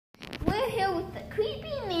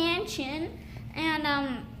creepy mansion, and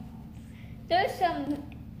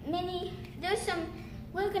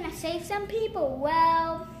we're gonna save some people.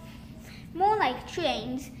 Well, more like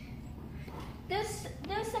trains. There's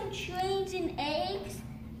some trains and eggs.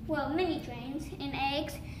 Well, mini trains and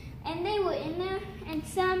eggs, and they were in there, and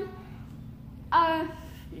some are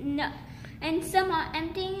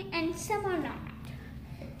empty, and some are not.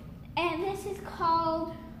 And this is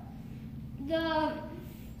called the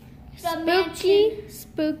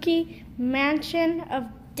Spooky Mansion of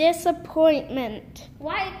Disappointment.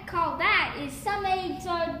 Why I call that is some eggs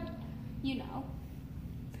are,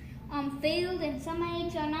 filled, and some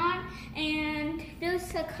eggs are not, and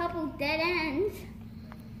there's a couple dead ends.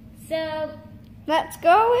 So let's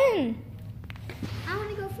go in. I want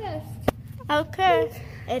to go first. Okay.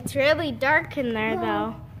 It's really dark in there,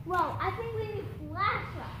 though. Well, I think we need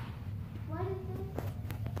flashlight. What is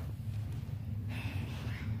this?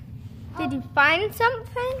 Did you find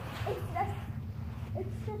something?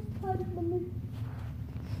 It's just part of the movie.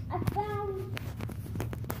 I found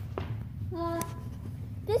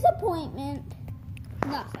disappointment.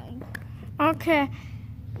 Nothing. Okay.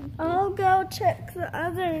 I'll go check the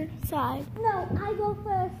other side. No, I go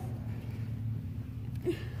first.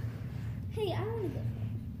 Hey, I want to go first.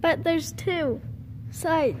 But there's 2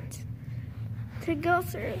 sides to go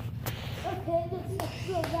through. Okay, let's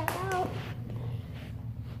throw that out.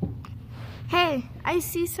 Hey, I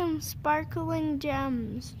see some sparkling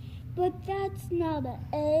gems. But that's not an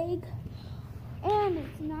egg. And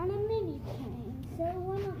it's not a mini train. So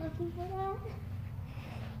we're not looking for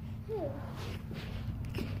that.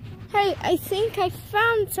 Hey, I think I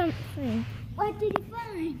found something. What did you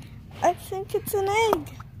find? I think it's an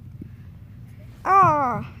egg.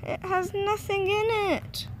 Oh, it has nothing in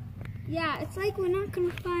it. Yeah, it's like we're not going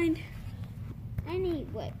to find any...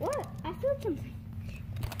 Wait, what? I found something.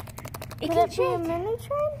 Could it be a mini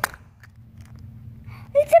train?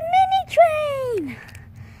 It's a mini train!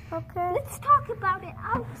 Okay. Let's talk about it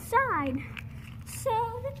outside.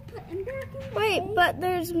 So, let's put him back in the Wait, egg. but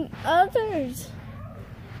there's others.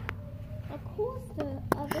 Of course the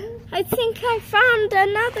others. I think I found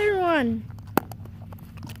another one.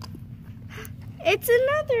 It's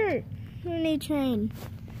another mini train.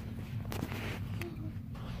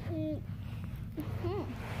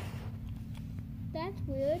 That's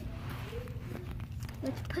weird.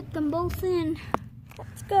 Let's put them both in.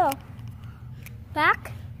 Let's go.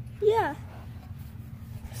 Back? Yeah.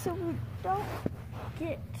 So we don't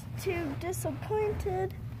get too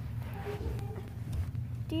disappointed.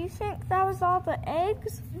 Do you think that was all the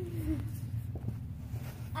eggs?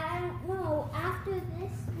 I don't know. After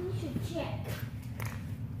this, we should check.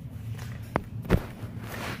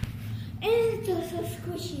 And it's also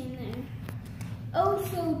squishy in there. Oh,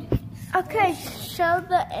 so... Okay, show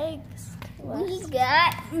the eggs to us. We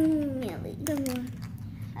got Millie.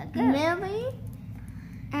 Millie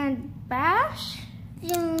and Bash.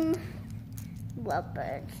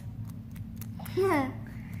 Lovebirds.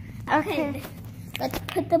 Okay. Let's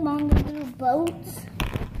put them on the little boats.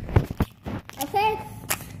 Okay.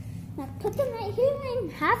 Now put them right here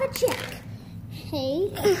and have a check.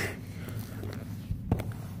 Hey.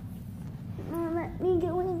 Let me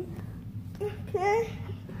go in. Okay.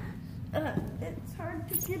 It's hard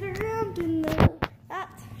to get around in there.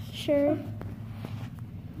 That's sure.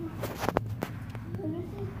 This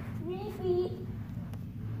is creepy.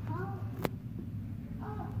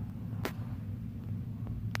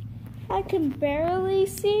 I can barely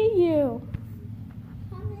see you.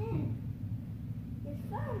 Come in. It's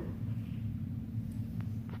fun.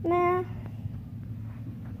 Nah.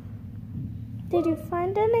 Did you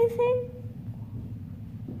find anything?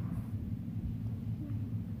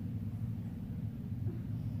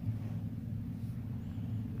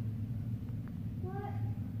 What?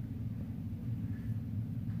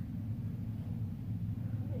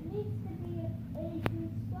 It needs to be an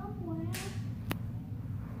agent somewhere.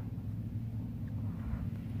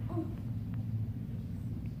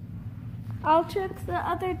 I'll check the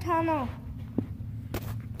other tunnel.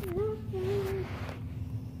 Nothing.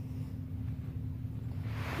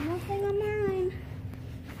 Nothing on mine.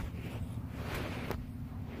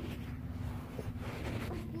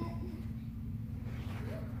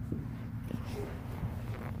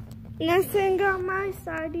 Nothing on my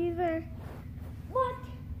side either. What?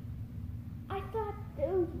 I thought there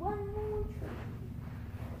was one more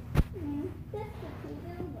tree. That's the tree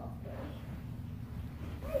build off there.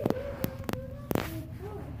 Hey,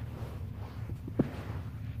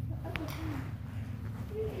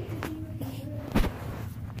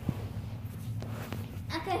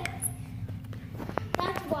 okay.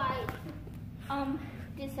 That's why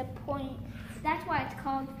disappoint. That's why it's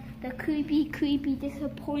called the creepy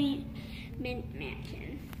disappointment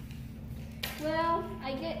mansion. Well,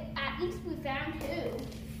 at least we found 2.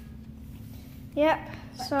 Yep,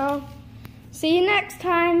 so see you next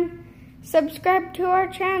time. Subscribe to our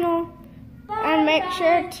channel. Bye, and make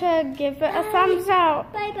sure to give it a thumbs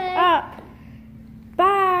up. Bye. Up.